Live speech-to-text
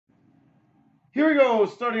Here we go.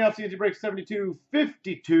 Starting off C&C break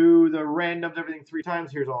 7252. The randoms everything 3 times.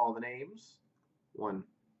 Here's all the names. 1.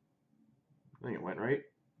 I think it went right.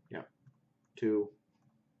 Yeah. 2,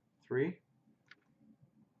 3.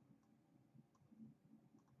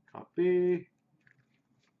 Copy.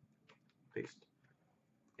 Paste.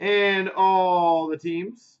 And all the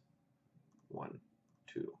teams. 1,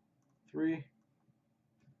 2, 3.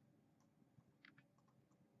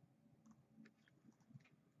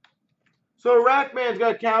 So Rackman's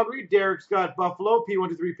got Calgary, Derek's got Buffalo,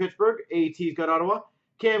 P123 Pittsburgh, AT's got Ottawa,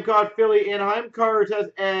 Cam got Philly, Anaheim, Carter has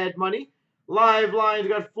Ed Money, Live Line's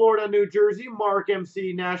got Florida, New Jersey, Mark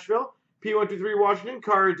MC Nashville, P123 Washington,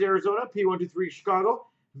 Carter Arizona, P123 Chicago,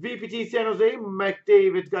 VPT San Jose,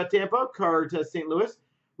 McDavid's got Tampa, Carter has St. Louis,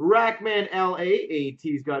 Rackman LA,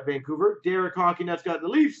 AT's got Vancouver, Derek Hockey Nuts got the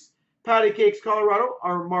Leafs, Patty Cakes Colorado,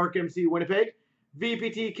 our Mark MC Winnipeg,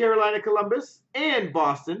 VPT Carolina Columbus, and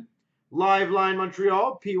Boston. Live Line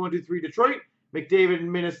Montreal, P123 Detroit, McDavid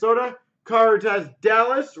Minnesota, Cards has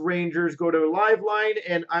Dallas, Rangers go to Live Line,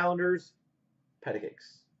 and Islanders Patty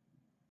Cakes.